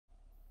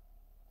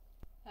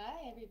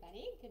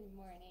everybody. Good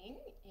morning.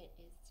 It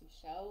is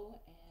Susho,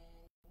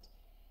 and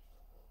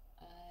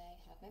I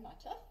have my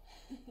matcha,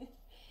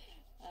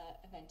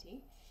 a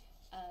venti,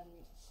 um,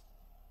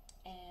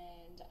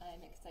 and I'm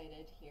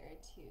excited here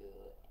to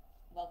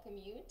welcome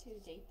you to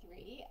day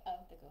 3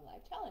 of the Go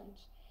Live Challenge.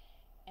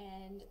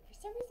 And for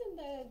some reason,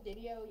 the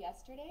video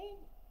yesterday,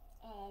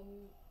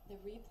 the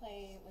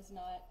replay was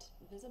not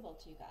visible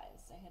to you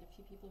guys. I had a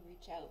few people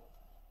reach out.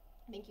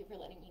 Thank you for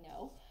letting me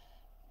know.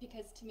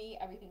 Because to me,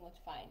 everything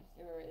looked fine.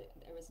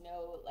 There was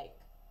no,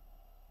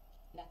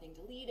 nothing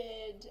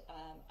deleted.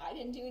 I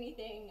didn't do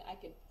anything. I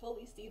could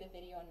fully see the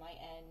video on my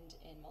end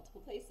in multiple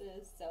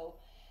places. So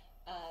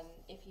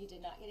if you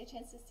did not get a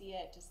chance to see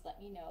it, just let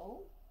me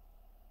know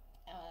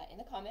in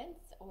the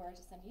comments or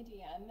just send me a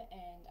DM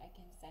and I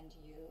can send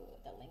you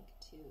the link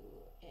to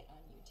it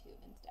on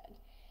YouTube instead.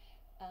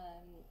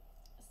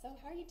 So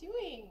how are you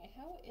doing?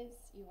 How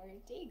is your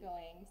day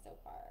going so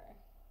far?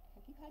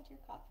 Have you had your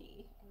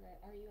coffee, or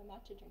are you a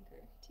matcha drinker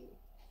too?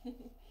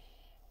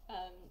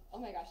 Oh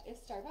my gosh,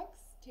 if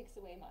Starbucks takes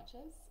away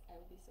matchas, I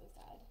would be so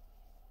sad,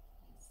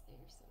 because they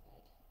are so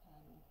good,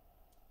 and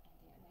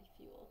they are my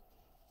fuel.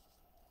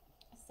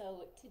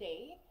 So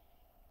today,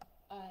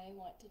 I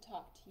want to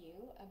talk to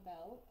you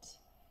about,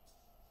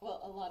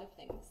 well, a lot of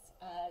things.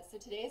 So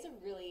today is a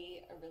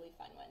really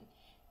fun one.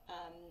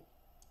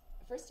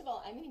 First of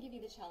all, I'm going to give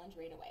you the challenge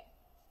right away.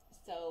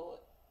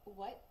 So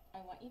what I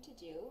want you to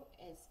do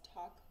is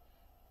talk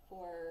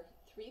for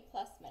 3+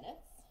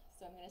 minutes.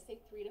 So I'm going to say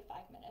 3 to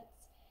 5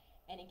 minutes.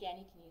 And again,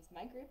 you can use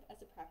my group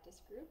as a practice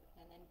group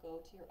and then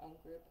go to your own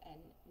group and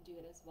do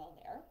it as well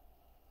there.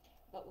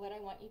 But what I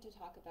want you to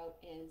talk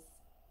about is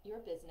your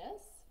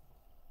business,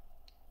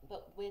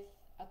 but with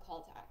a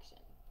call to action.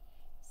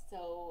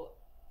 So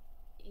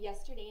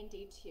yesterday in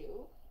day 2,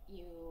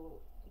 you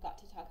got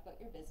to talk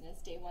about your business.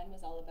 Day 1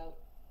 was all about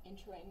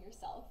introing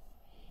yourself.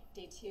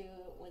 Day 2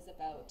 was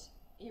about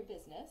your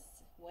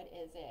business. What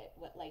is it?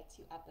 What lights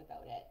you up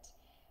about it?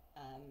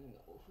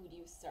 Who do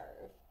you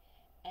serve?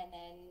 And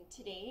then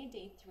today,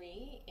 day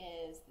 3,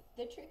 is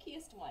the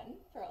trickiest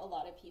one for a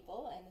lot of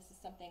people, and this is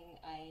something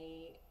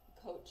I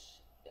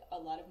coach a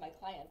lot of my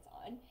clients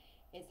on,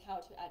 is how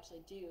to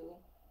actually do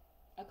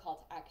a call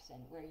to action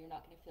where you're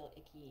not going to feel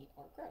icky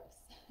or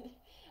gross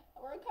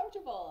or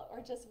uncomfortable or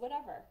just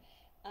whatever.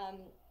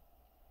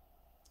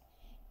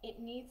 It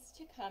needs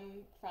to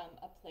come from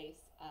a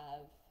place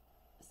of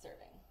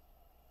serving.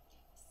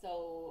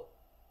 So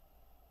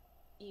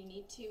you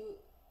need to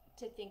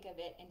think of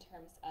it in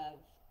terms of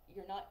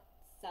you're not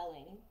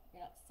selling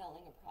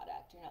a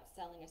product, you're not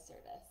selling a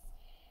service,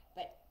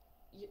 but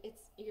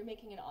you're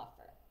making an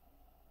offer.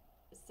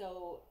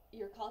 So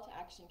your call to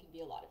action could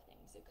be a lot of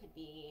things. It could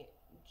be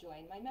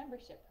join my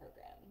membership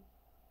program.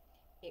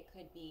 It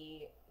could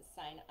be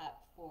sign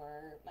up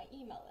for my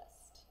email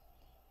list.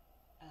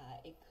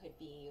 It could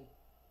be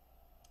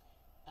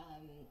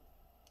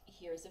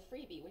here's a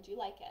freebie, would you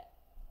like it?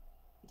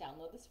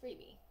 Download this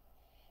freebie.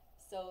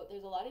 So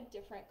there's a lot of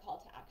different call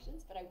to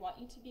actions, but I want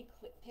you to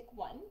pick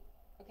one,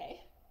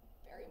 okay?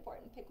 Very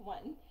important, pick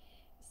one.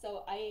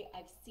 So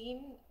I've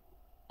seen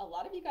a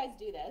lot of you guys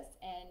do this,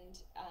 and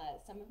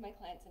some of my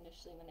clients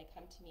initially when they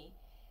come to me,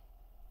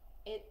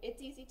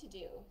 it's easy to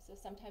do. So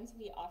sometimes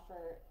we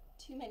offer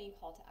too many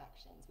call to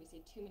actions. We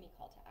say too many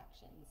call to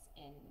actions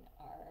in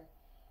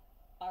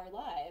our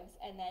lives,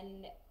 and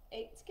then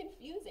it's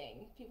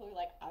confusing. People are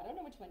like, I don't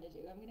know which one to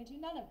do. I'm going to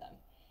do none of them.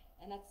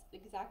 And that's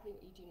exactly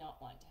what you do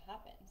not want to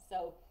happen.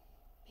 So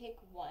pick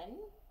one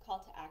call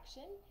to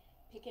action,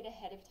 pick it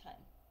ahead of time.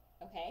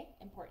 Okay?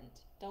 Important.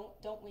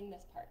 Don't wing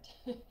this part.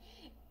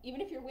 Even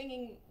if you're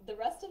winging the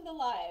rest of the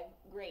live,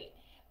 great.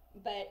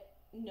 But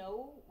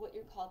know what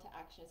your call to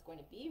action is going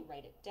to be.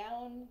 Write it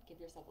down. Give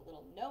yourself a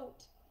little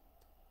note.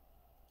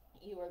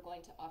 You are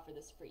going to offer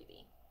this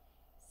freebie.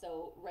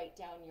 So write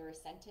down your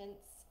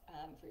sentence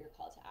for your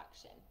call to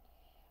action.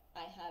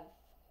 I have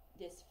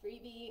this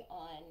freebie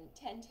on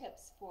 10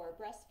 tips for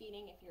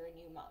breastfeeding if you're a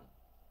new mom.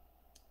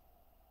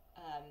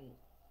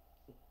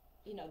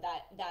 You know,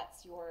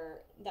 that's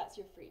your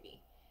freebie.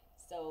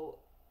 So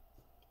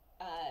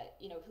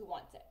you know, who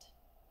wants it?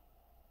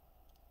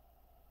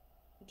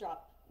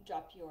 Drop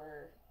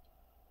your,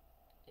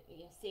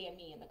 say a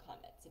me in the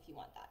comments if you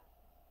want that.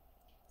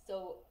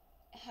 So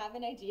have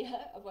an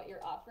idea of what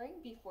you're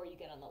offering before you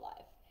get on the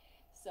live.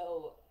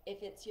 So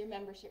if it's your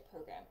membership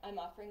program, I'm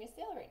offering a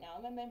sale right now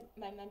on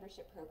my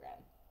membership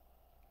program.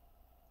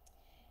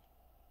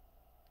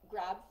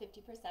 Grab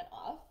 50%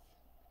 off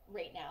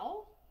right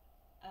now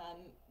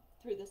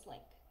through this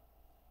link,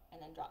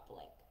 and then drop the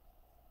link.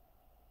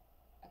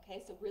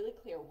 Okay, so really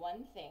clear,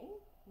 one thing.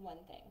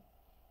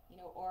 You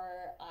know,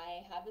 or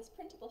I have this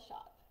printable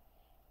shop.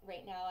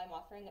 Right now I'm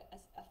offering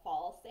a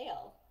fall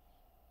sale.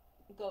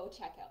 Go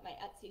check out my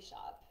Etsy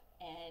shop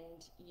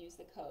and use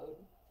the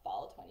code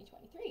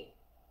FALL2023.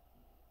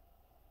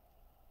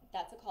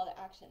 That's a call to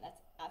action.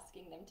 That's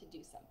asking them to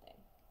do something.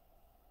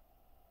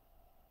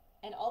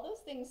 And all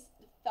those things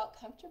felt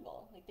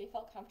comfortable. Like, they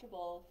felt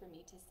comfortable for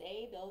me to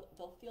say.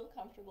 They'll feel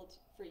comfortable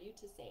for you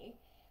to say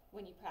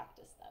when you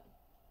practice them.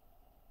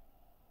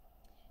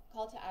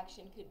 call to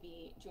action could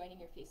be joining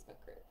your Facebook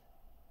group.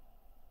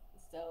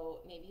 So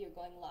maybe you're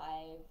going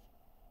live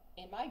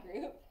in my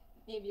group,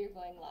 maybe you're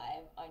going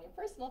live on your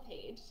personal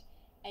page,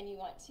 and you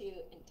want to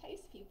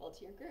entice people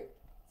to your group.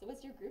 So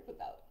what's your group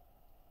about?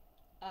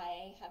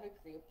 I have a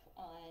group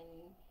on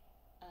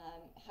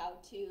how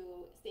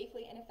to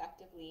safely and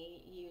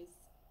effectively use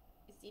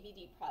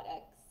CBD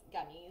products,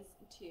 gummies,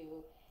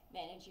 to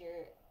manage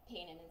your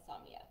pain and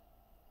insomnia,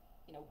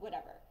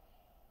 whatever.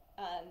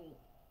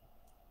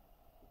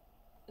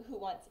 Who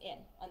wants in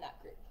on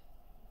that group?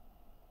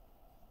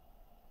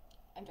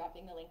 I'm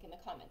dropping the link in the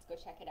comments. Go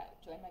check it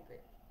out. Join my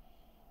group.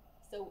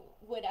 So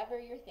whatever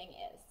your thing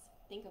is,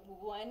 think of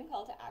one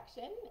call to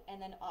action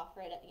and then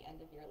offer it at the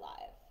end of your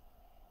live.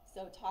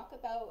 So talk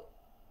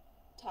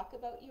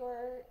about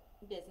your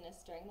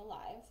business during the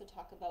live. So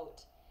talk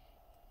about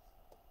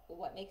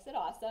what makes it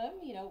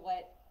awesome,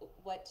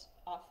 what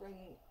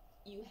offering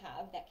you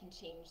have that can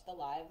change the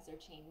lives or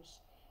change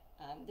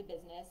the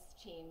business,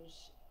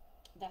 change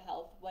the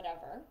health,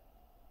 whatever,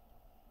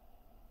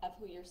 of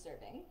who you're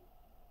serving.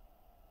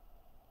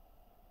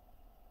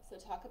 So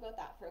talk about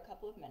that for a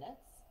couple of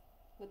minutes.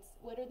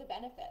 What are the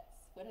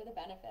benefits? What are the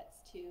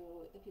benefits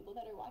to the people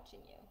that are watching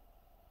you?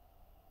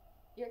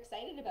 You're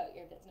excited about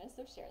your business,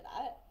 so share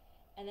that.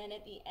 And then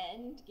at the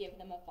end, give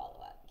them a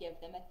follow-up. Give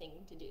them a thing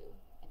to do.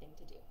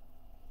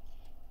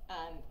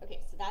 Okay,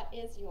 so that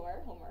is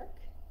your homework.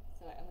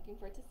 So I'm looking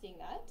forward to seeing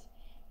that.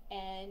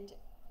 And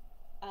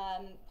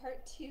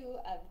part 2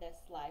 of this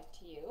live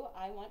to you,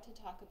 I want to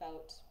talk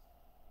about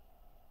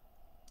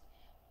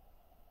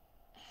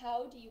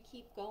how do you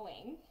keep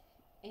going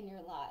in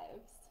your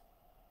lives?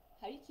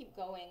 How do you keep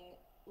going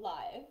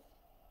live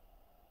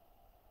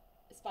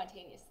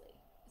spontaneously?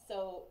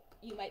 So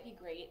you might be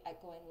great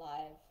at going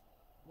live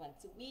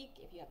once a week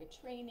if you have a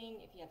training,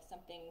 if you have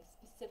something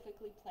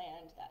specifically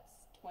planned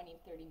that's 20,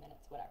 30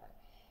 minutes, whatever.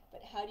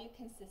 But how do you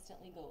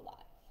consistently go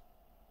live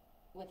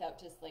without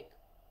just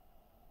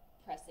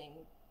pressing,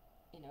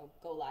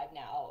 go live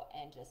now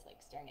and just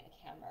staring at the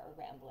camera or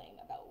rambling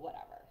about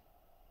whatever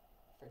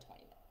for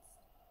 20 minutes?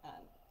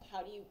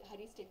 How do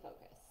you stay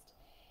focused?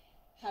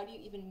 How do you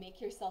even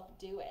make yourself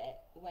do it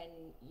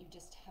when you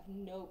just have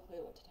no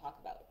clue what to talk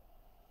about?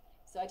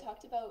 So I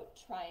talked about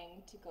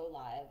trying to go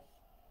live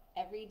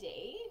every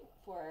day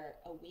for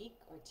a week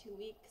or 2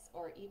 weeks,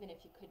 or even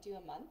if you could do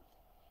a month.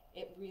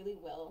 It really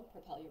will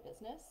propel your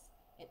business.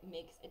 It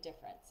makes a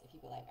difference if you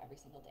go live every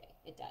single day.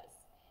 It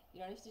does.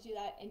 You don't have to do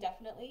that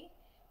indefinitely,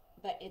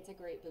 but it's a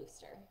great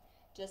booster.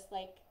 Just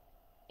like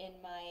in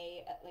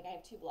my, I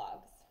have 2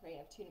 blogs, right? I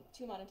have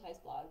two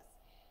monetized blogs,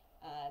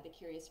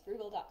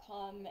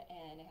 thecuriousfrugal.com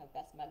and I have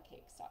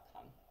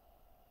bestmugcakes.com.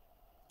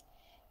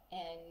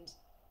 And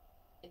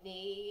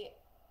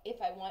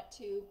if I want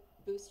to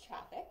boost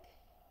traffic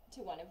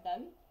to one of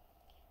them,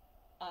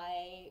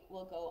 I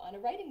will go on a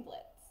writing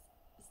blitz.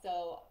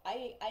 So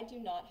I do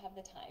not have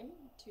the time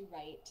to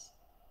write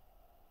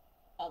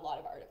a lot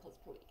of articles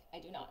per week. I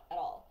do not at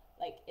all.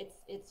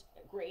 It's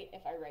great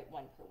if I write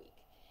 1 per week.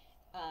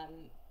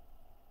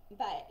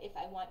 But if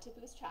I want to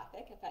boost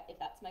traffic, if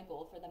that's my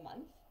goal for the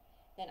month,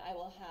 then I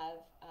will have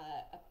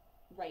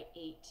write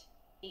 8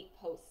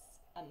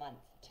 posts a month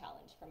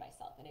challenge for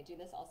myself. And I do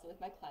this also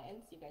with my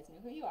clients. You guys know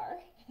who you are,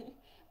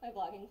 my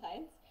blogging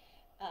clients,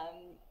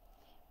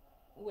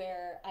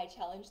 where I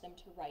challenge them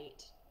to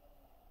write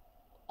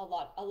a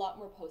lot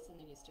more posts than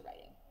they're used to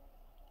writing.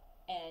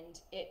 And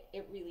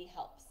it really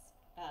helps.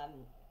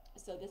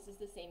 So this is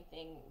the same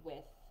thing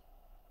with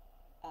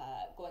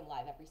going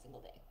live every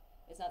single day.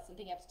 It's not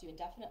something you have to do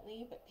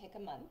indefinitely, but pick a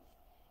month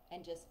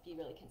and just be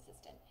really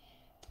consistent.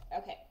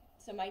 Okay,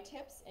 so my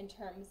tips in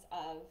terms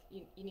of,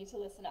 you need to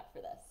listen up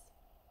for this,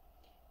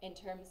 in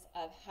terms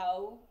of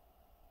how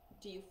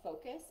do you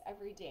focus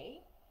every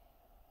day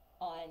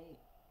on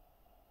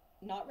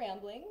not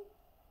rambling,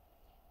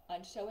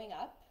 on showing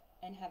up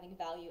and having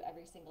value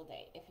every single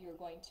day if you're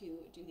going to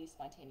do these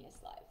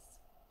spontaneous lives.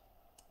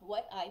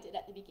 What I did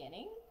at the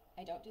beginning,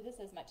 I don't do this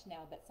as much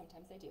now, but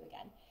sometimes I do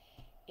again,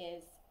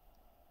 is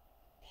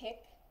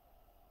pick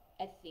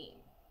a theme.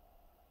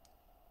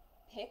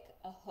 Pick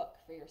a hook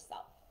for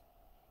yourself.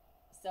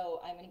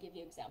 So I'm going to give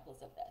you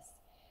examples of this.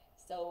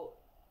 So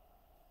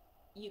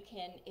you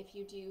can, if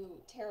you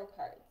do tarot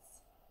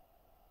cards,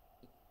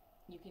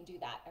 you can do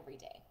that every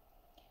day.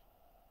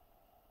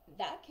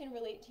 That can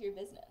relate to your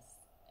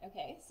business.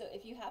 Okay, so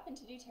if you happen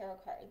to do tarot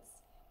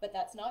cards, but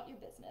that's not your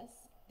business,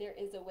 there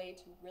is a way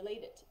to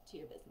relate it to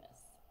your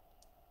business.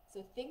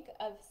 So think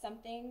of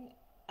something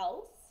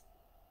else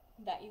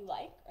that you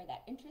like or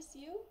that interests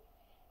you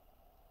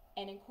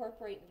and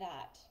incorporate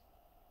that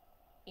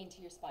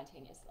into your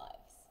spontaneous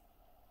lives.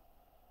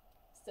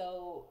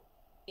 So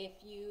if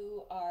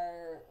you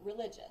are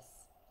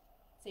religious,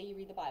 say you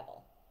read the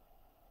Bible,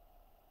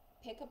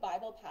 pick a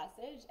Bible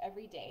passage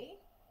every day,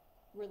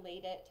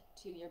 relate it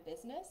to your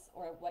business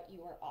or what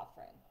you are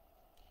offering.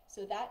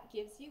 So that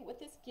gives you, what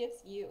this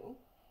gives you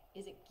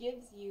is it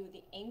gives you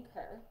the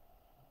anchor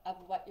of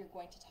what you're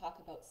going to talk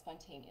about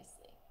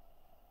spontaneously.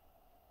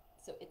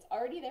 So it's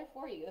already there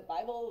for you. The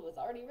Bible was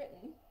already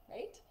written,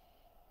 right?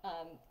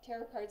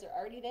 Tarot cards are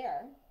already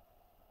there.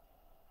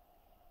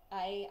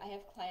 I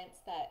have clients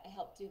that I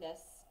help do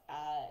this.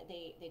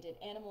 They did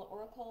animal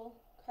oracle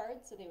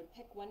cards, so they would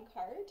pick one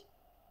card.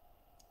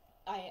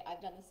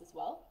 I've done this as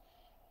well.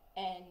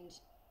 And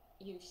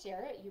you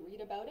share it, you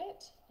read about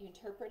it, you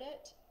interpret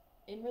it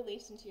in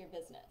relation to your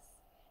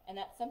business. And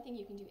that's something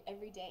you can do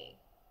every day.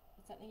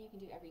 It's something you can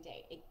do every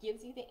day. It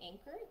gives you the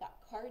anchor. That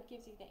card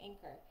gives you the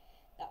anchor.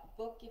 That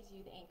book gives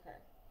you the anchor.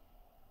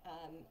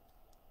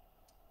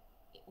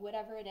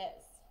 Whatever it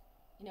is,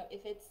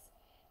 if it's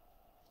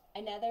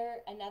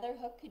another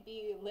hook could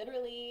be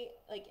literally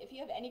like if you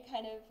have any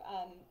kind of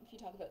if you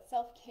talk about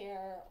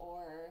self-care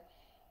or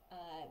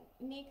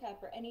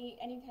makeup or any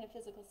kind of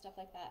physical stuff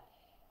like that,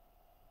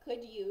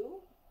 could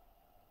you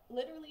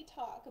literally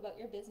talk about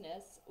your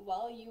business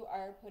while you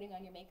are putting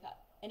on your makeup?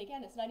 And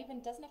again,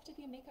 doesn't have to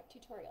be a makeup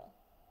tutorial.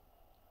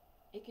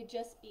 It could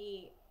just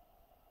be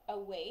a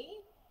way,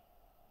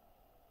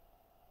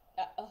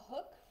 a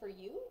hook for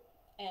you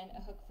and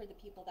a hook for the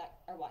people that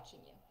are watching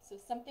you. So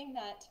something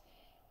that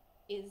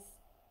is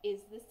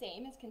the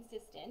same, is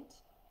consistent,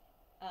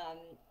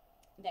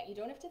 that you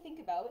don't have to think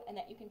about and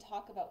that you can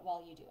talk about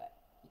while you do it.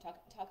 You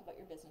talk about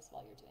your business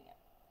while you're doing it.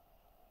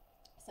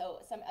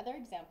 So some other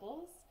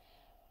examples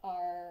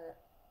are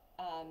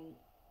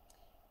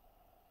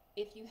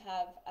if you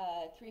have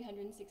a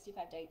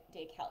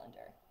 365-day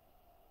calendar,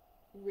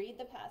 read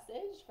the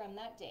passage from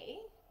that day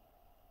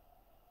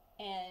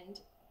and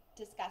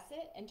discuss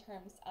it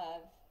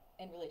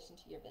in relation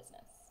to your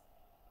business.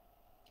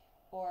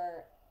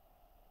 Or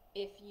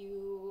if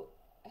you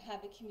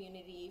have a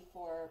community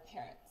for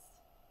parents,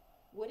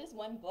 what is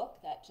one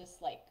book that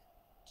just like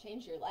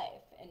changed your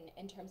life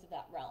in terms of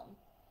that realm?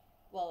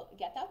 Well,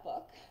 get that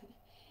book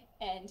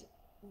and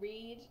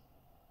read,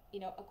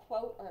 a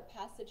quote or a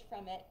passage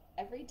from it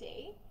every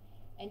day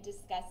and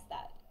discuss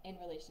that in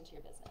relation to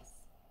your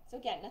business. So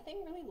again,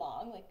 nothing really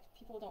long, like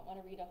people don't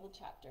want to read a whole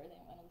chapter, they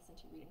don't want to listen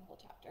to you reading a whole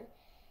chapter.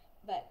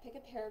 But pick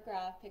a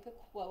paragraph, pick a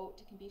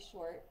quote, it can be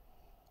short.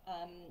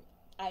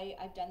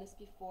 I've done this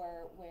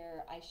before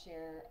where I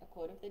share a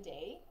quote of the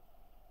day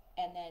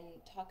and then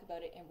talk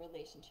about it in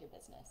relation to your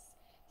business.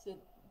 So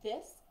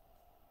this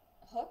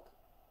hook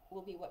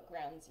will be what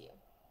grounds you.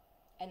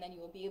 And then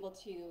you will be able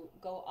to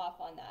go off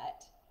on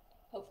that,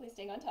 hopefully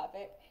staying on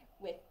topic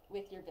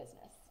with your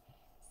business.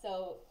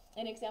 So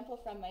an example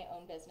from my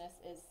own business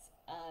is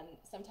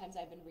sometimes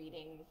I've been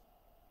reading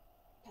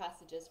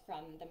passages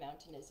from The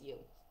Mountain Is You.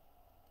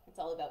 It's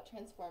all about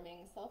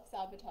transforming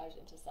self-sabotage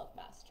into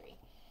self-mastery.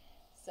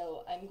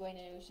 So I'm going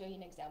to show you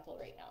an example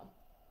right now.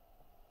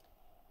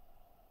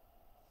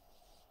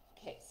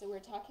 Okay, so we're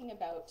talking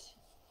about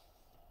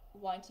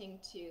wanting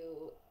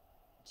to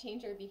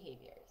change our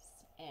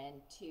behaviors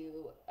and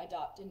to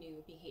adopt a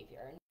new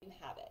behavior, a new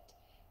habit.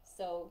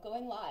 So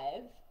going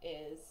live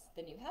is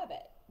the new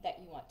habit that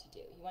you want to do.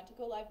 You want to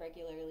go live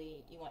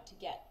regularly. You want to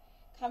get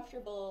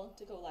comfortable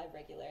to go live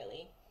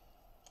regularly.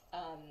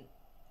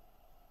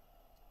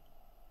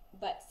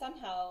 But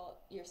somehow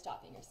you're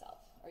stopping yourself,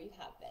 or you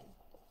have been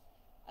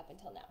up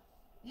until now.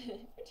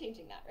 We're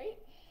changing that, right?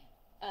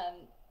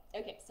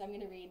 Okay, so I'm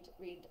going to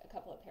read a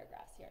couple of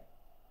paragraphs here.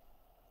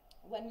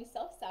 When we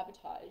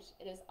self-sabotage,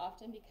 it is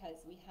often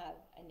because we have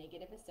a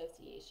negative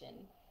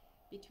association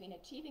between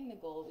achieving the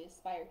goal we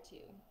aspire to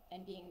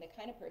and being the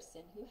kind of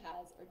person who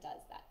has or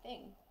does that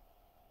thing.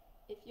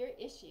 If your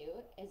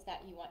issue is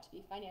that you want to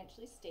be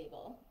financially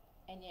stable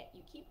and yet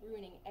you keep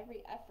ruining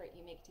every effort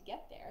you make to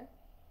get there,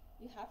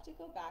 you have to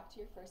go back to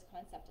your first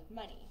concept of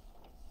money.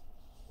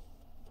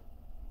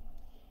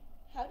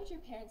 How did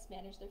your parents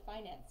manage their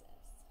finances?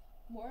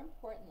 More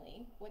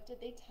importantly, what did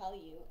they tell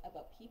you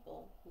about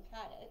people who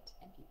had it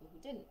and people who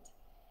didn't?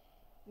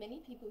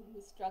 Many people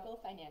who struggle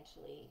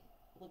financially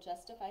will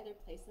justify their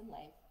place in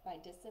life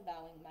by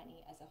disavowing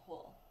money as a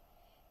whole.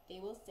 They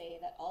will say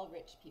that all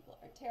rich people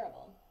are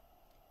terrible.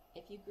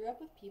 If you grew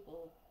up with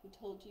people who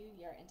told you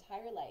your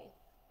entire life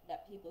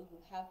that people who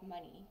have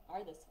money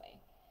are this way,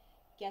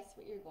 guess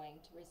what you're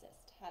going to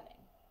resist having?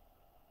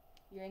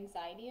 Your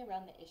anxiety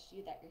around the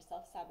issue that you're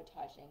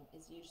self-sabotaging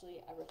is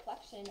usually a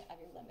reflection of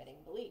your limiting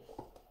belief.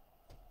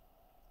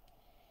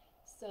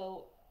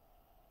 So,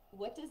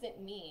 what does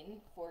it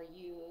mean for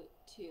you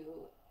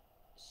to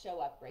show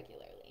up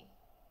regularly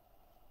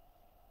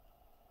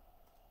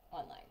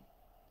online?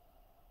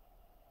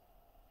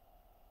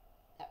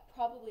 That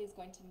probably is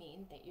going to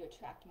mean that you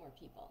attract more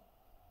people.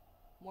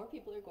 More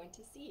people are going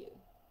to see you.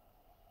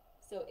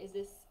 So is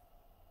this,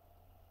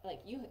 like,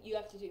 you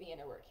have to do the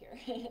inner work here.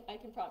 I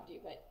can prompt you,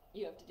 but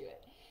you have to do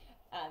it.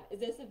 Is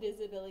this a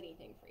visibility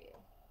thing for you?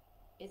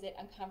 Is it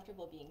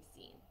uncomfortable being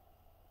seen?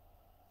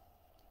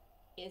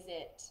 Is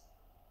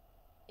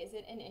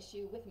it an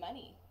issue with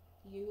money?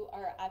 You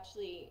are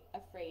actually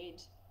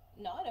afraid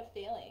not of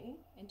failing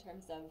in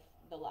terms of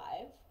the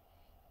live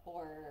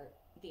or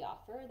the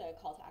offer, the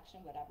call to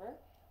action, whatever.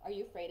 Are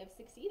you afraid of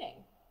succeeding?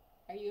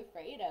 Are you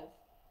afraid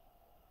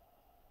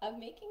of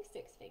making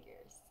 6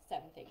 figures,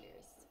 7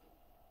 figures?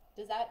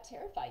 Does that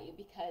terrify you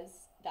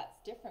because that's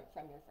different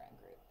from your friend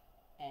group?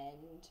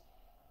 And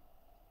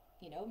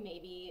You know,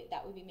 maybe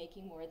that would be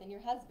making more than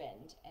your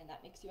husband and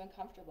that makes you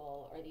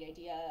uncomfortable, or the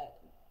idea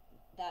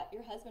that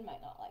your husband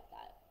might not like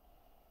that.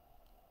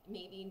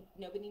 Maybe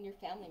nobody in your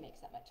family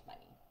makes that much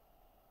money.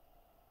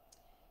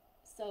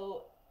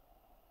 So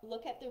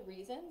look at the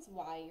reasons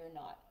why you're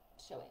not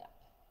showing up.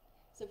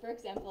 So for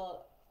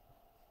example,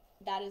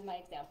 that is my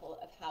example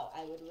of how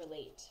I would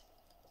relate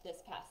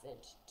this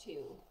passage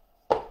to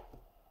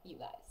you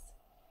guys.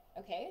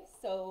 Okay,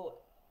 so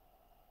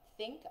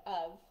think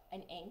of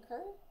an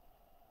anchor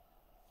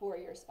for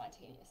your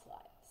spontaneous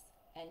lives,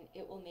 and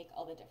it will make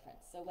all the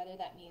difference. So whether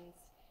that means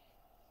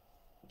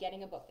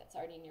getting a book that's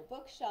already in your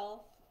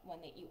bookshelf, one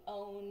that you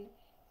own,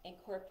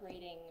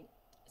 incorporating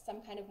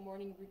some kind of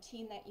morning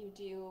routine that you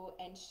do,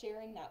 and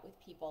sharing that with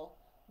people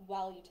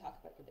while you talk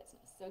about your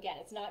business. So again,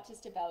 it's not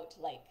just about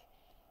like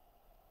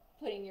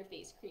putting your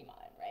face cream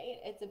on, right?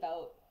 It's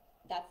about,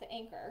 that's the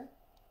anchor,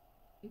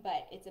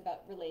 but it's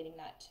about relating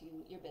that to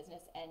your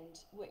business and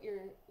what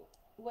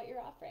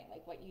you're offering,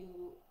 like what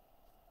you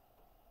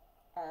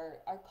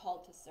are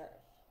called to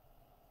serve.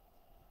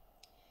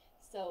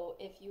 So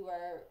if you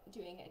are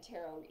doing a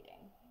tarot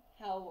reading,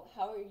 how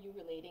are you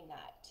relating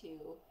that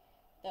to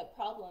the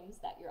problems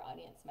that your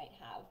audience might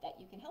have that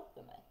you can help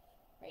them with,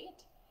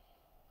 right?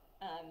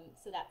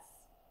 So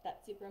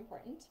that's super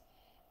important.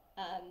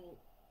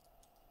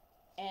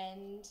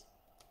 And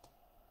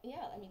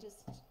yeah, let me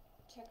just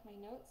check my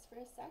notes for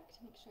a sec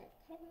to make sure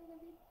I've covered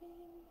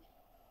everything.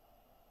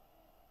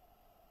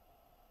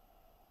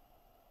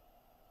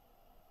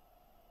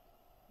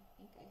 I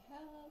think I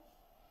have.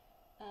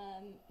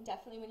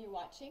 Definitely when you're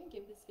watching,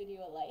 give this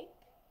video a like,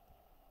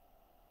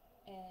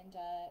 and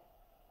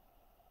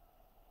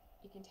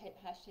you can type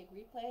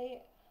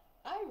 #replay.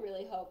 I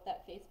really hope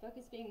that Facebook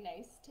is being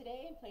nice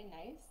today and playing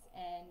nice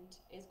and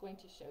is going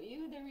to show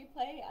you the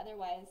replay.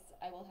 Otherwise,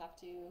 I will have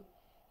to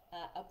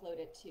upload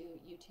it to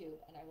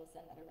YouTube, and I will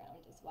send that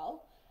around as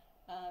well.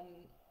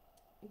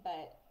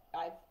 But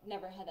I've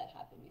never had that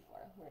happen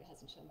before where it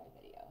hasn't shown my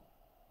video.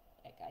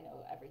 Like, I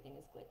know everything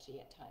is glitchy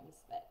at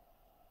times, but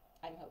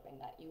I'm hoping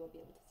that you will be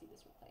able to see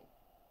this replay.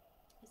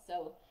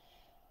 So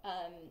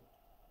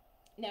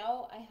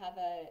now I have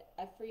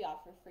a free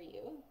offer for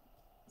you.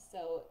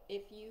 So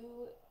if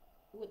you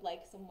would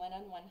like some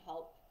one-on-one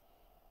help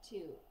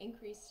to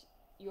increase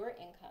your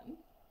income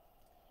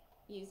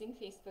using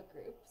Facebook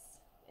groups,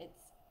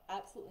 it's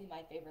absolutely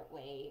my favorite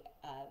way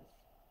of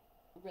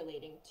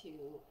relating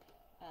to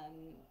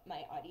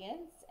my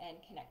audience and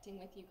connecting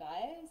with you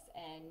guys,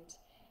 and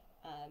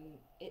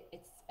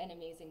it's an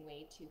amazing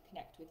way to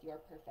connect with your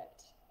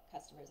perfect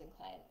customers and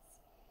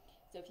clients.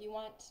 So if you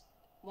want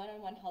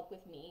one-on-one help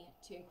with me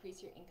to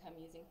increase your income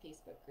using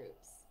Facebook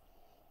groups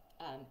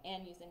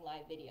and using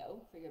live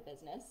video for your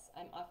business,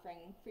 I'm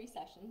offering free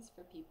sessions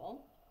for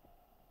people.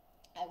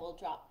 I will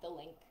drop the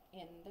link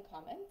in the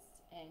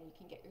comments and you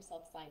can get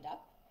yourself signed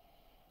up,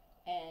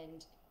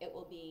 and it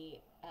will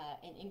be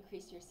an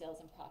increase your sales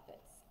and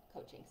profits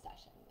coaching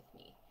session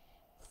with me.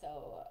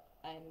 So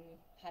I'm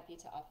happy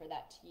to offer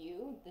that to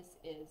you. This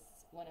is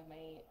one of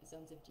my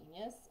zones of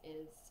genius,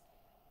 is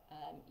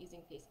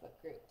using Facebook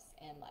groups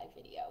and live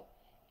video.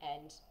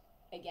 And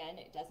again,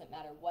 it doesn't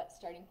matter what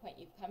starting point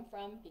you've come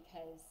from,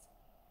 because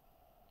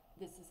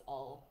this is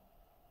all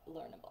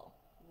learnable.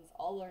 This is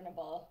all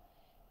learnable.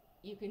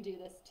 You can do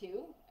this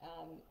too,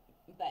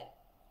 but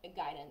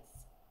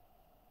guidance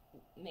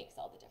makes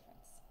all the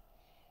difference.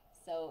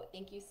 So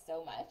thank you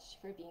so much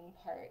for being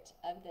part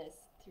of this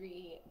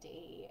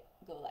 3-day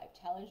Go Live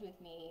challenge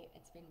with me.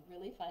 It's been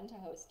really fun to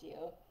host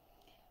you.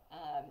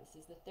 This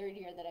is the 3rd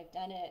year that I've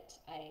done it.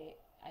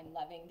 I'm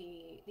loving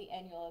the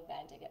annual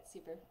event. I get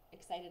super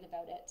excited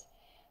about it.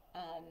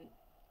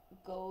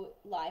 Go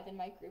live in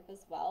my group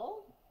as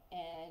well,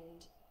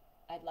 and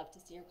I'd love to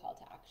see your call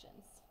to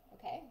actions.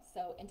 Okay,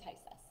 so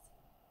entice us.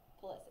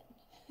 Pull us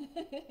in.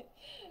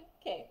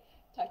 Okay,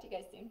 talk to you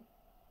guys soon.